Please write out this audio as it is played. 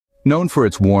Known for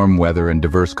its warm weather and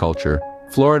diverse culture,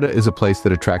 Florida is a place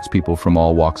that attracts people from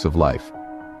all walks of life.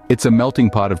 It's a melting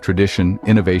pot of tradition,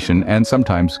 innovation, and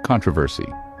sometimes controversy.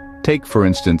 Take, for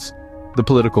instance, the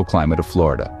political climate of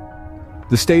Florida.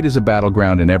 The state is a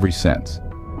battleground in every sense,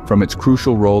 from its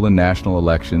crucial role in national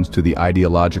elections to the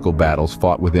ideological battles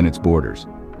fought within its borders.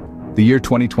 The year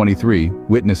 2023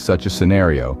 witnessed such a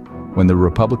scenario when the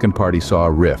Republican Party saw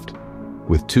a rift,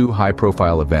 with two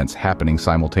high-profile events happening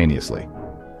simultaneously.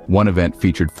 One event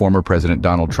featured former President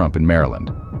Donald Trump in Maryland,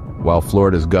 while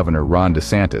Florida's Governor Ron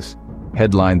DeSantis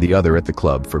headlined the other at the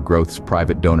Club for Growth's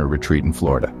private donor retreat in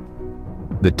Florida.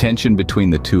 The tension between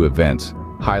the two events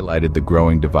highlighted the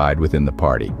growing divide within the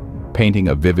party, painting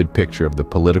a vivid picture of the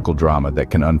political drama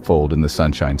that can unfold in the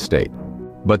Sunshine State.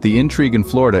 But the intrigue in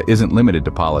Florida isn't limited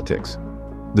to politics.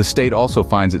 The state also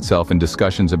finds itself in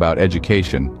discussions about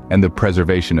education and the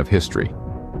preservation of history.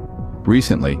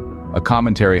 Recently, a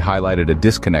commentary highlighted a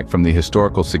disconnect from the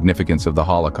historical significance of the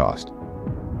Holocaust.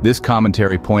 This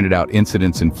commentary pointed out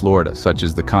incidents in Florida, such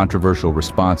as the controversial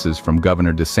responses from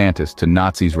Governor DeSantis to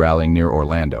Nazis rallying near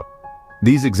Orlando.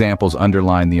 These examples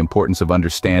underline the importance of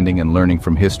understanding and learning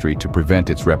from history to prevent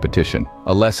its repetition,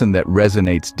 a lesson that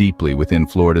resonates deeply within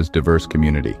Florida's diverse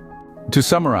community. To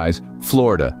summarize,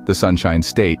 Florida, the Sunshine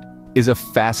State, is a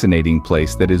fascinating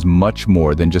place that is much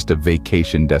more than just a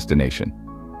vacation destination.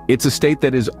 It's a state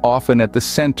that is often at the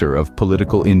center of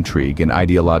political intrigue and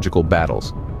ideological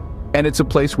battles. And it's a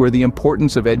place where the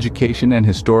importance of education and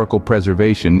historical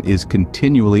preservation is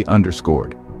continually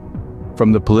underscored.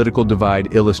 From the political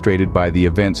divide illustrated by the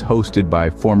events hosted by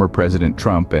former President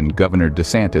Trump and Governor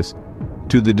DeSantis,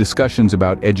 to the discussions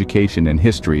about education and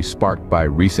history sparked by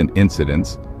recent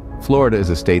incidents, Florida is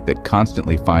a state that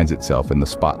constantly finds itself in the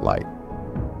spotlight.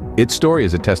 Its story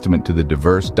is a testament to the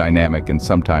diverse, dynamic, and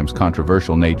sometimes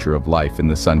controversial nature of life in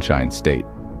the Sunshine State.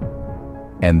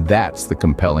 And that's the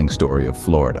compelling story of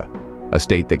Florida, a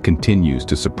state that continues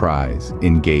to surprise,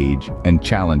 engage, and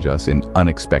challenge us in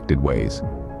unexpected ways.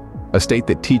 A state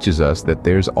that teaches us that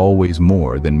there's always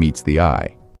more than meets the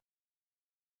eye.